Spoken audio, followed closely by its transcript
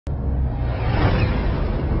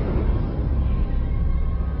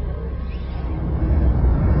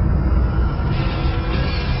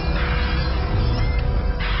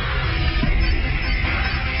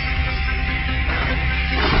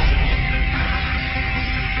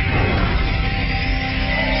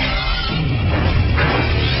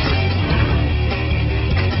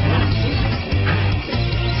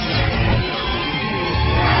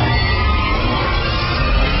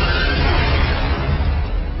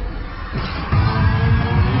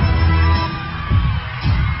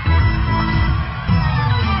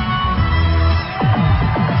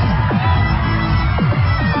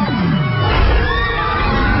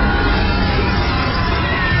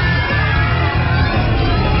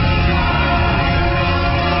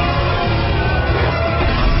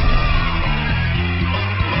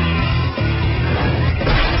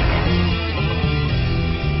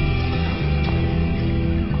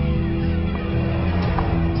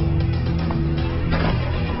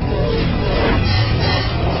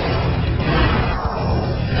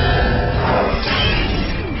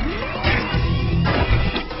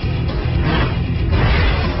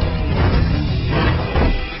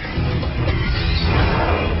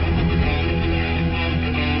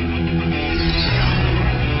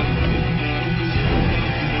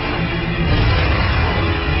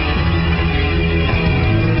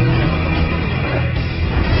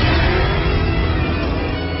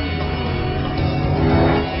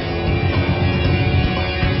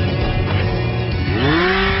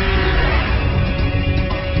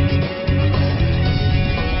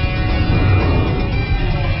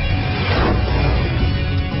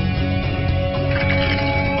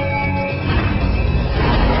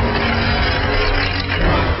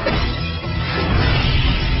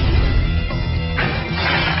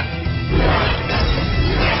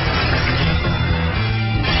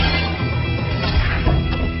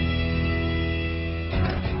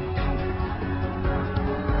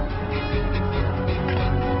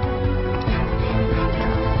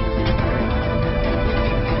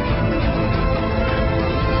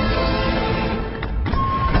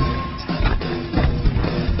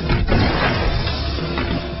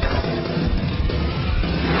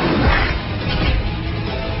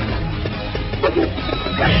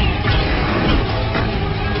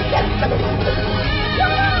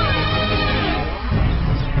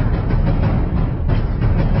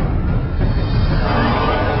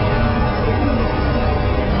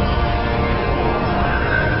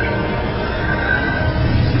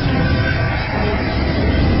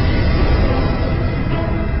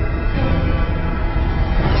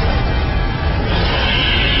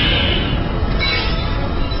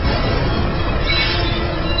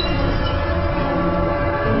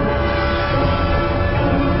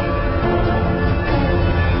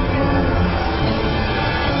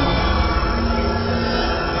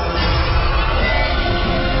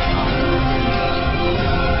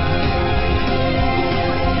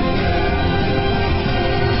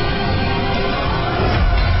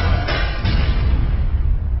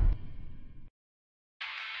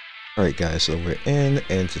Alright guys, so we're in,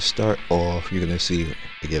 and to start off, you're gonna see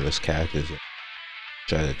they give us characters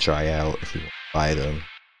to try out if we want to buy them.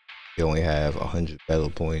 We only have 100 battle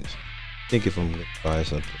points. I think if I'm gonna buy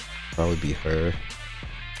something, it'll probably be her,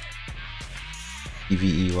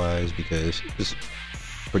 PvE wise, because it's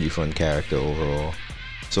a pretty fun character overall.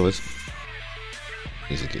 So it's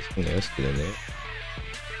easy to get in there, let's get in there.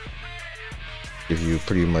 Give you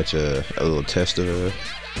pretty much a little test of her.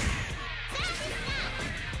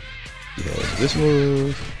 He has this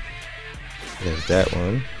move. He has that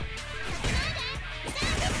one.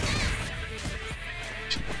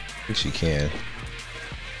 I think she can.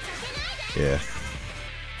 Yeah.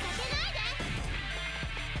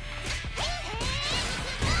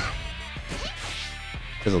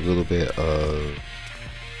 There's a little bit of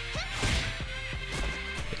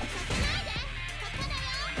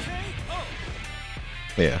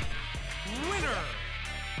yeah.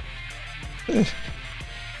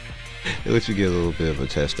 It lets you get a little bit of a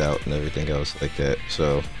test out and everything else like that.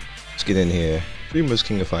 So let's get in here. Pretty much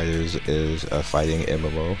King of Fighters is a fighting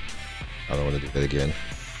MMO. I don't want to do that again.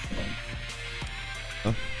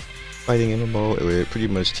 Fighting MMO, it pretty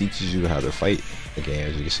much teaches you how to fight the game,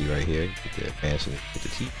 as you can see right here. You get the advance and get the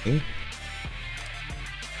teaching.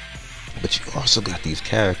 But you also got these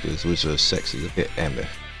characters which are sexy. Look at MF.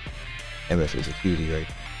 MF is a cutie, right?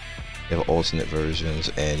 You have alternate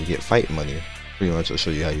versions and you get fight money. Pretty much will show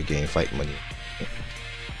you how you gain fight money.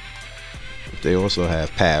 They also have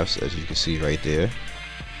paths, as you can see right there.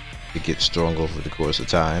 You get strong over the course of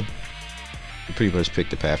time. You pretty much pick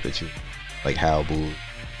the path that you like, how move,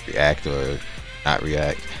 react or not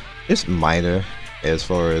react. It's minor as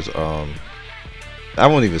far as I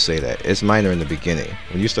won't even say that. It's minor in the beginning.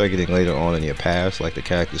 When you start getting later on in your paths, like the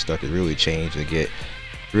characters start to really change and get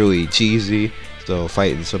really cheesy. So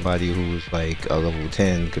fighting somebody who's like a level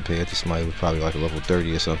 10 compared to somebody who's probably like a level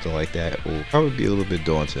 30 or something like that will probably be a little bit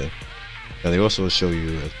daunting. Now they also show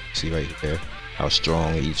you, as you see right here, how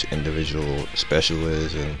strong each individual special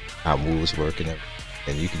is and how moves work and everything.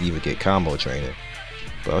 And you can even get combo training.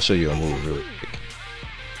 But I'll show you a move really quick.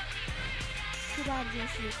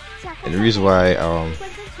 And the reason why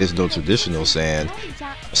there's no traditional sound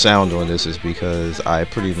on this is because I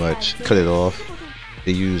pretty much cut it off.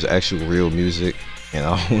 They use actual real music, and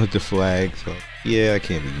I don't want the flag, so yeah, I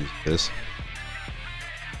can't be using this.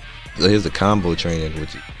 So here's the combo training,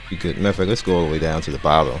 which you could. Matter of fact, let's go all the way down to the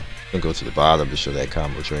bottom. I'm gonna go to the bottom to show that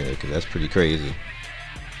combo training because that's pretty crazy.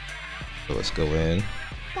 So let's go in.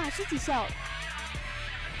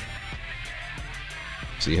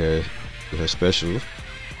 See her special. Look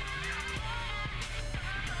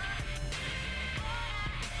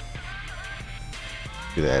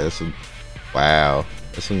at that. That's a, wow.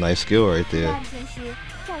 That's some nice skill right there.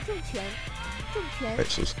 Alright,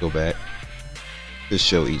 so let's go back. Just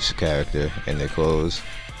show each character and their clothes.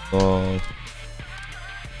 Long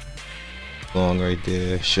right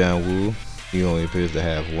there. Xuan Wu, he only appears to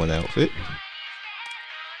have one outfit.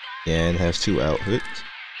 Yan has two outfits.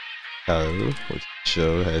 Karu, which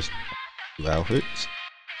show has two outfits.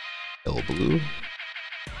 El Blue,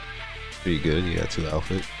 pretty good. He got two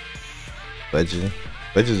outfits. Legend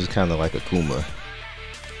is kind of like a Kuma.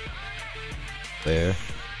 There.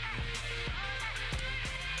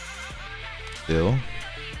 Still.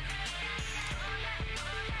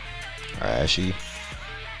 Arashi.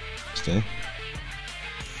 Still.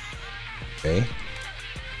 Okay.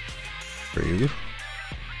 Brave.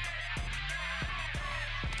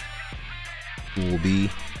 Will be.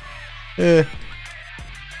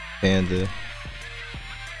 Panda.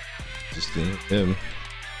 Just in him.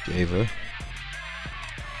 Java.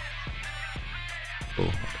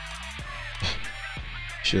 Oh.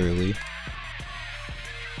 Surely.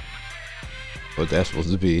 What that's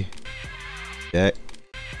supposed to be. Jack.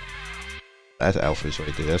 That's outfits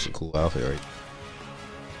right there. That's a cool outfit right there.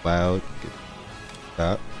 Cloud.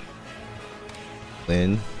 Top.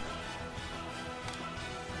 Lynn.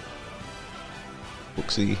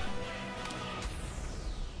 Booksy.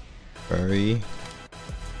 Furry.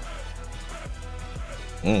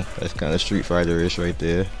 That's kind of Street Fighter-ish right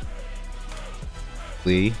there.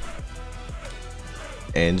 Lee.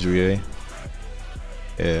 Andrea.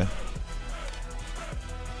 Yeah.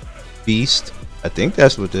 Beast. I think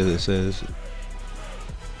that's what this says.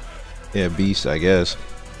 Yeah, Beast, I guess.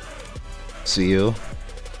 Seal.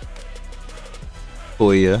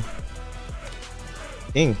 Hoya.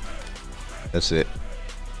 King. That's it.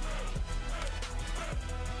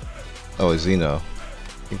 Oh, it's Zeno. I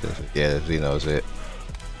think that's it. Yeah, Zeno's it.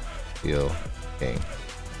 Yo, King.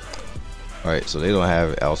 Alright, so they don't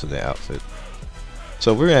have alternate outfit.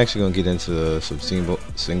 So we're actually gonna get into some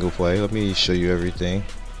single play. Let me show you everything.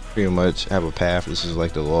 pretty much have a path. This is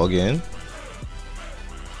like the login.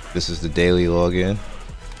 This is the daily login.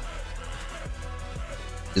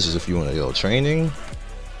 This is if you want to go training.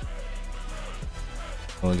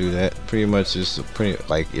 Want to do that? Pretty much just pretty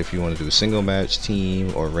like if you want to do a single match,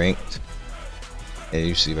 team, or ranked. And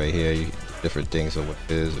you see right here different things of what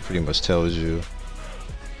it is. It pretty much tells you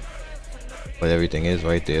what everything is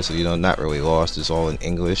right there, so you know, not really lost. It's all in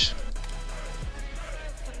English.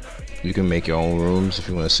 You can make your own rooms if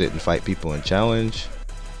you want to sit and fight people in challenge.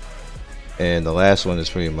 And the last one is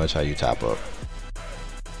pretty much how you top up.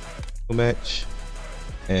 Match.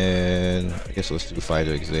 And I guess let's do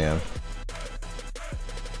fighter exam.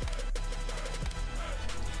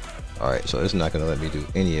 Alright, so it's not gonna let me do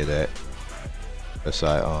any of that.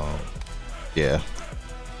 Aside, yeah.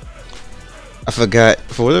 I forgot,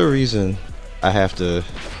 for whatever reason, I have to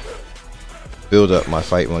build up my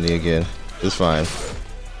fight money again. It's fine.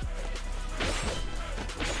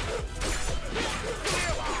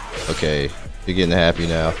 Okay, you're getting happy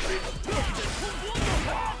now.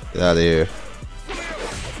 Get out of here.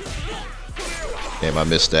 Damn, I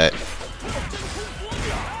missed that.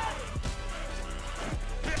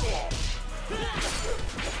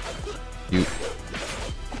 You.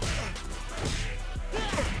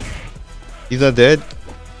 He's not dead?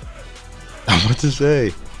 I'm about to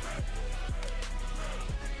say.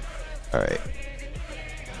 Alright.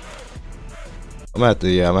 I'm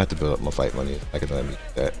gonna have to build up my fight money. I can let me do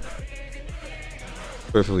that.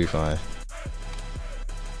 Perfectly fine.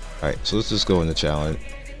 Alright, so let's just go in the challenge.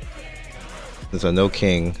 Since I know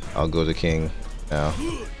King, I'll go to King now.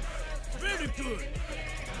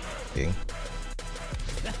 King.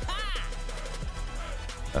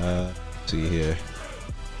 Let's see here.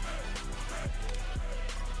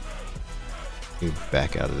 Let me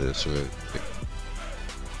back out of this real quick.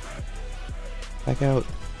 Back out?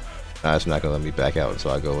 Nah, it's not gonna let me back out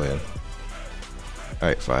until I go in.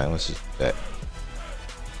 Alright, fine, let's just do that.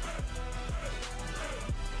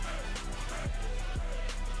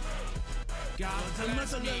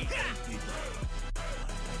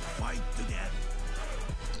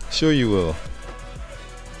 Sure you will.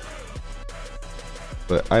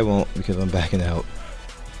 But I won't because I'm backing out.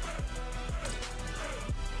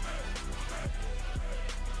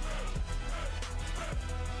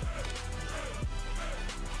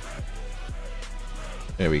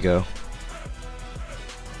 There we go.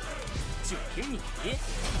 So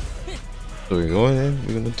we're going in,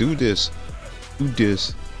 we're gonna do this. Do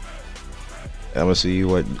this. I'm gonna see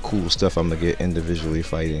what cool stuff I'm gonna get individually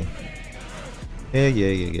fighting. Yeah.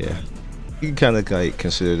 You can kind of like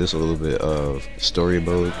consider this a little bit of story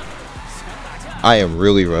mode. I am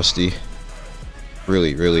really rusty.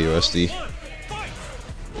 Really rusty.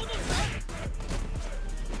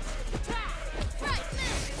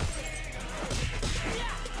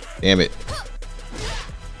 Damn it.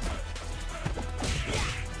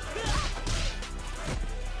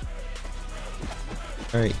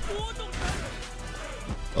 Alright.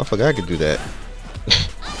 Oh, I forgot I could do that.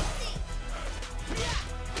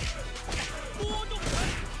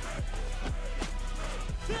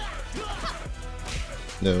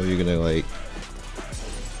 No, you're gonna like...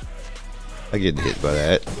 I get hit by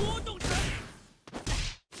that.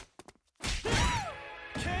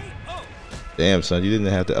 Damn, son, you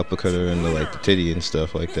didn't have to uppercut her into like the titty and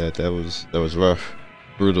stuff like that. That was rough.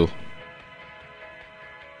 Brutal.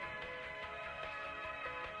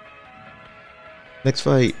 Next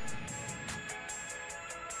fight.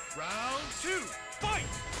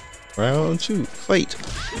 Round two, fight.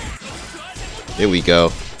 Here we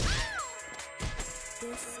go.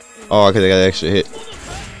 Oh, I could have got an extra hit.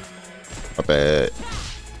 My bad.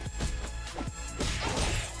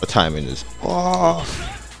 My timing is off.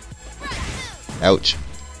 Ouch.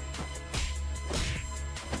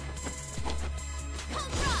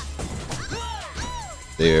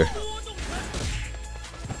 There.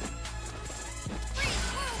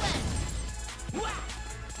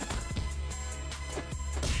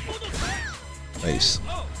 Nice.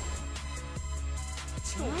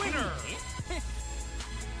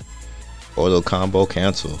 Auto combo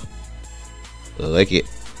cancel. I like it.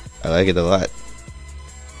 I like it a lot.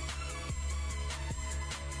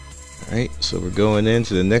 Alright, so we're going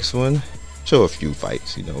into the next one. Show a few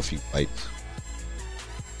fights, you know, a few fights.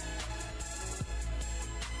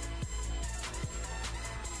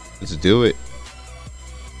 Let's do it.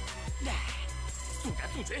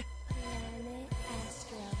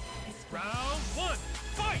 Round one,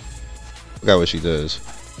 fight! Forgot what she does.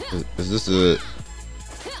 Is this the...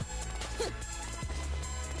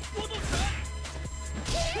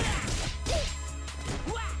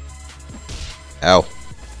 Ow.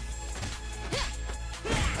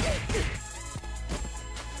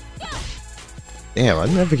 Damn, I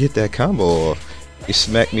never get that combo off. He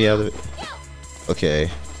smacked me out of it.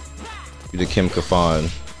 Okay. Do the Kim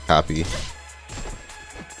Kafan copy.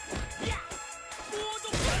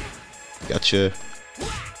 Gotcha.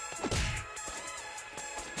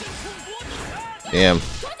 Damn.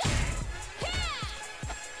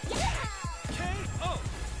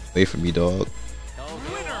 Wait for me, dog.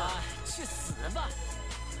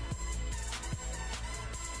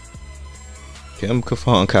 Kim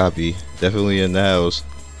Kafan copy. Definitely in the house.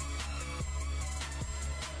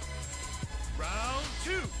 Round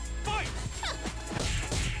 2, fight!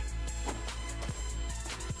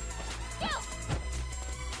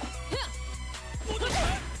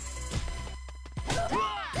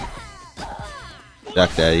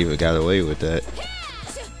 Shocked that I even got away with that.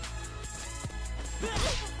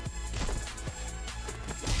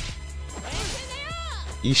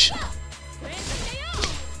 Yeesh.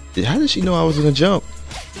 How did she know I was gonna jump?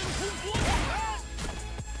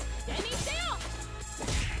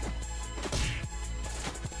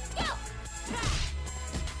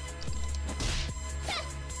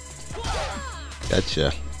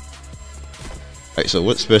 Gotcha. Alright, so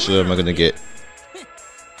what special am I gonna get?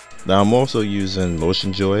 Now I'm also using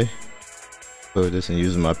Motion Joy for this and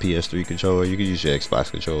using my PS3 controller. You can use your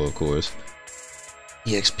Xbox controller, of course.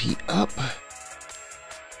 EXP up.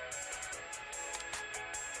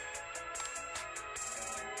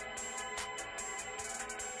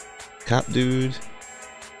 Cop dude.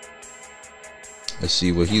 Let's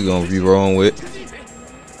see what he's gonna be wrong with.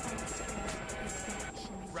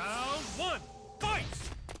 Round 1, fight!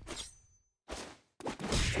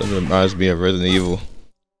 That reminds me of Resident Evil.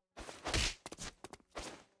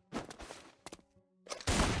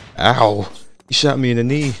 Ow! He shot me in the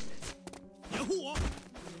knee.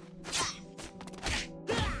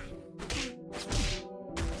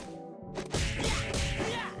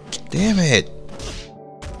 Damn it!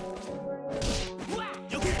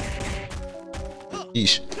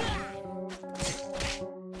 Yeesh.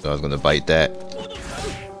 So I was gonna bite that.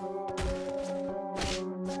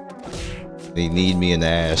 They need me in the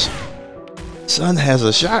ass. Son has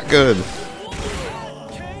a shotgun.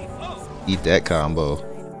 Eat that combo.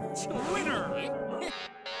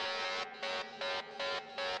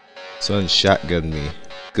 Son shotgunned me.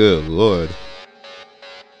 Good lord.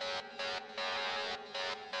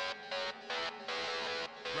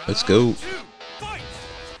 Let's go.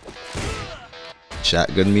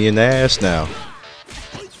 Shotgun me in the ass now.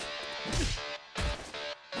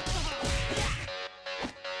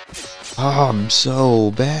 Oh, I'm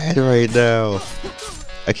so bad right now.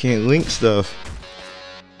 I can't link stuff.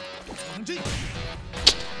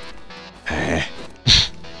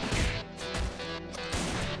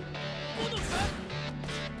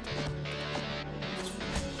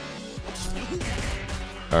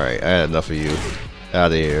 Alright, I had enough of you.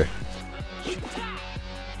 Out of here.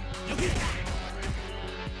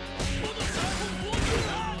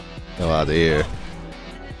 Go out of here.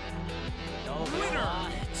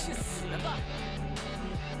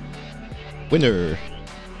 Winner.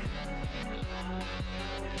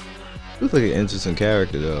 Looks like an interesting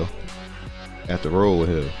character though. I have to roll with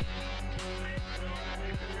him.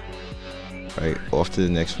 Alright, off to the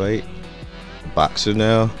next fight. Boxer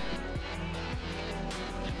now.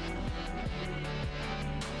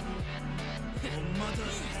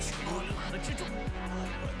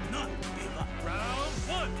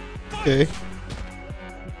 Okay.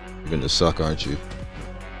 You're gonna suck, aren't you?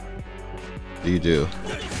 What do you do?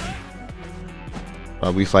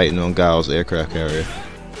 Probably fighting on Gao's aircraft carrier.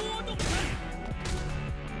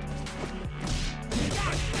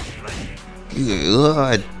 Good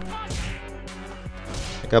lord.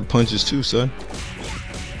 I got punches too, son.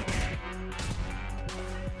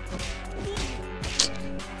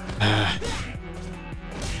 How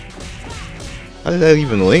did that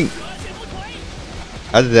even link?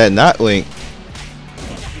 How did that not link?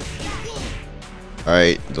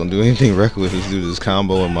 Alright, don't do anything reckless. Let's do this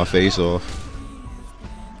combo and my face off.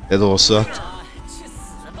 That all sucked.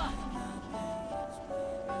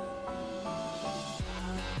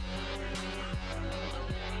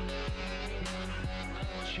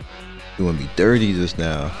 Doing me dirty just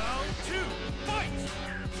now.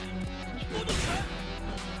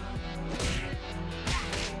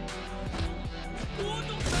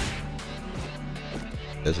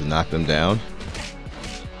 Does it knock them down?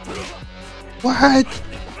 What?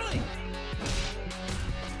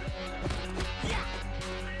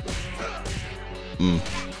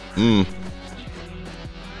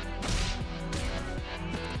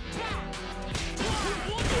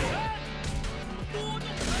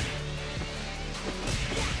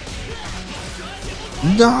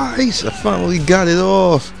 Nice! I finally got it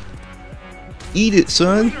off. Eat it,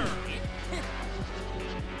 son.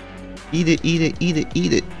 Eat it, eat it, eat it,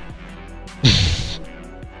 eat it.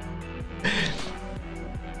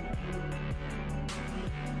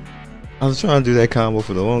 I was trying to do that combo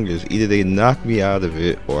for the longest. Either they knock me out of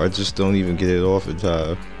it, or I just don't even get it off in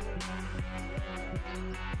time.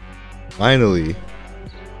 Finally.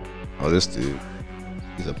 Oh, this dude.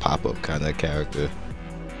 He's a pop-up kind of character.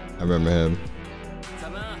 I remember him.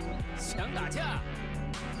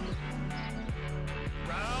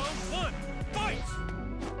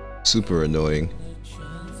 Super annoying.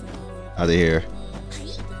 Out of here.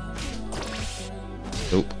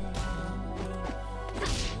 Nope.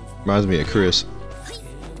 Reminds me of Chris.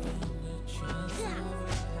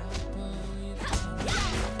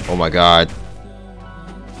 Oh my god.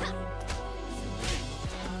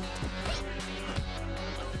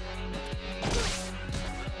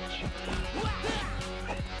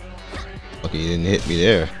 Okay, he didn't hit me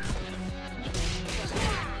there.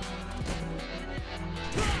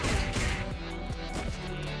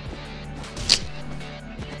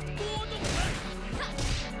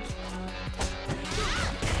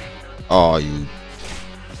 Oh, you.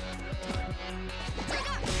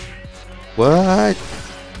 What?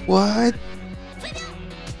 What?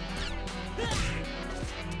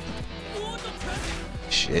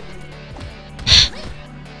 Shit.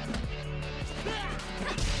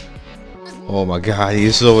 Oh my god,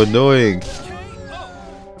 he's so annoying.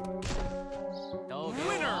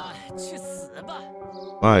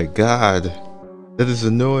 My god. That is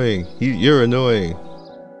annoying. You're annoying.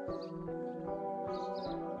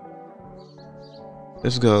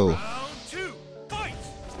 Let's go.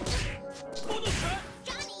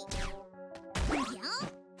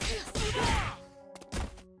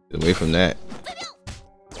 Get away from that.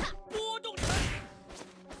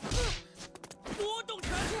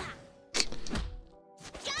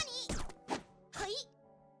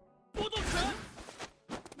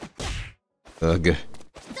 Good.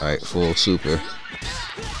 Alright, full super.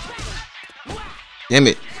 Damn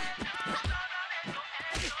it.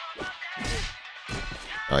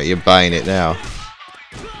 Alright, you're buying it now.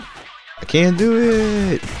 I can't do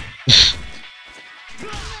it.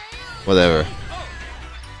 Whatever.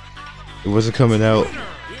 It wasn't coming out.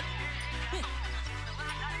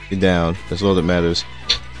 You're down. That's all that matters.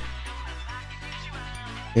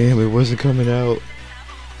 Damn, it wasn't coming out.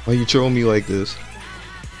 Why you trolling me like this?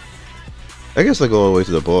 I guess I go all the way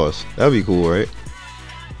to the boss. That'd be cool, right?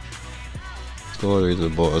 Let's go all the way to the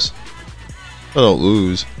boss. I don't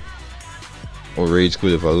lose. Or rage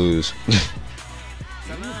quit if I lose.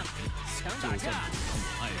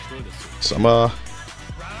 Sama.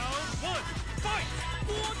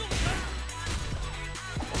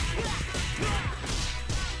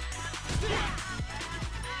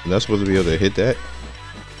 I'm not supposed to be able to hit that.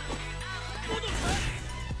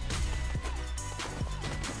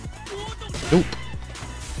 Nope.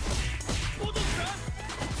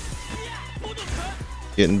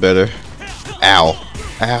 Getting better. Ow.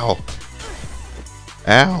 Ow.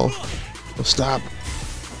 Ow. Oh, stop.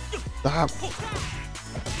 Stop.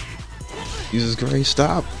 Jesus Christ,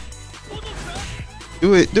 stop.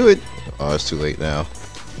 Do it. Do it. Oh, it's too late now.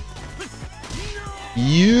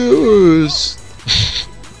 Yes.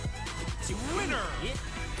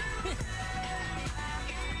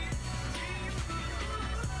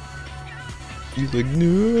 He's like,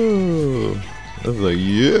 no. I was like,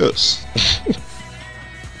 yes.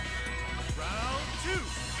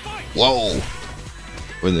 Whoa.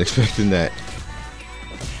 Wasn't expecting that.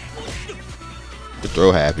 The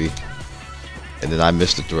throw happy. And then I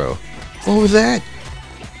missed the throw. What was that?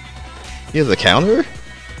 He has a counter?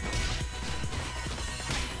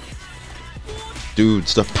 Dude,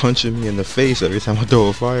 stop punching me in the face every time I throw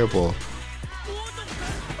a fireball.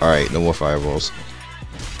 Alright, no more fireballs.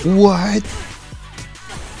 What?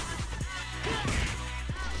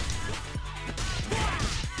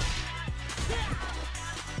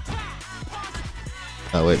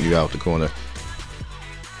 I'll let you out the corner.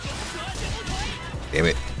 Damn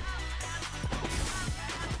it.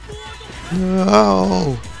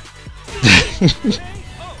 No.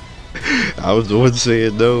 I was the one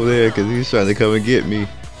saying no there because he was trying to come and get me.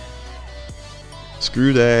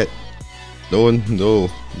 Screw that. No one, no,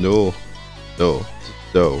 no, no,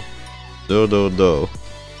 no, no, no, no,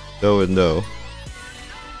 no, and no.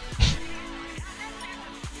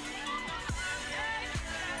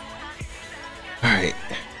 Alright.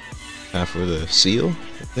 Time for the seal,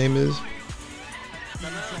 his name is.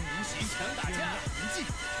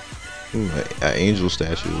 An angel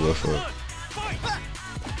statue left for.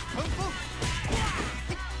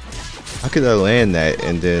 How could I land that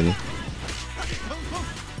and then...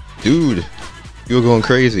 Dude, you're going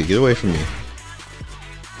crazy. Get away from me.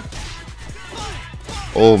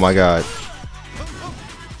 Oh my god.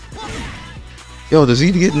 Yo, does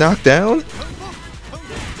he get knocked down?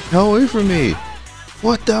 Hell away from me.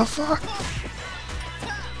 What the fuck?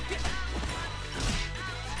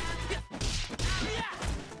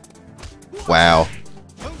 Wow.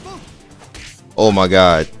 Oh my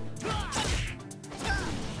god.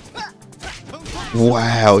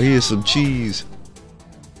 Wow, he is some cheese.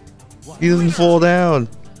 He doesn't fall down.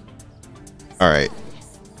 Alright.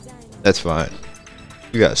 That's fine.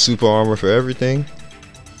 We got super armor for everything.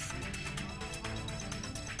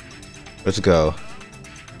 Let's go.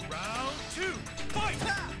 Round 2, fight!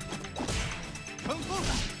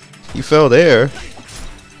 He fell there.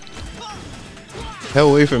 Hell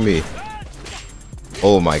away from me.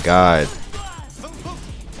 Oh my god.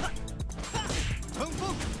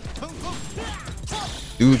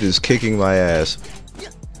 Dude is kicking my ass.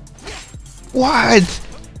 What?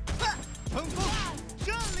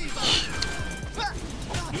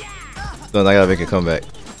 No, I gotta make a comeback.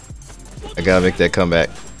 I gotta make that comeback.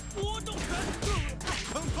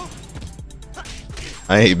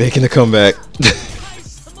 I ain't making a comeback.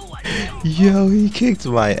 Yo, he kicked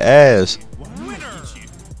my ass.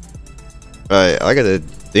 Alright, I gotta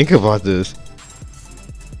think about this.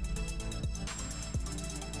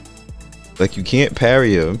 Like, you can't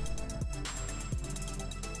parry him.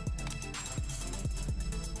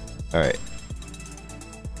 Alright.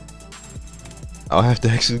 I'll have to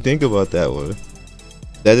actually think about that one.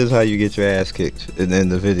 That is how you get your ass kicked and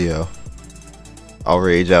end the video. I'll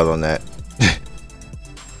rage out on that.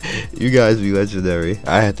 You guys be legendary.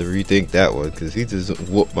 I had to rethink that one because he just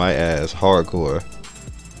whooped my ass hardcore.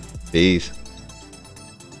 Peace.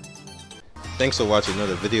 Thanks for watching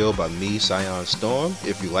another video by me, Xuan Storm.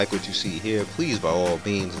 If you like what you see here, please by all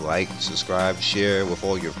means like, subscribe, share with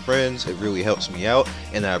all your friends. It really helps me out,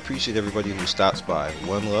 and I appreciate everybody who stops by.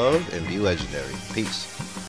 One love and be legendary. Peace.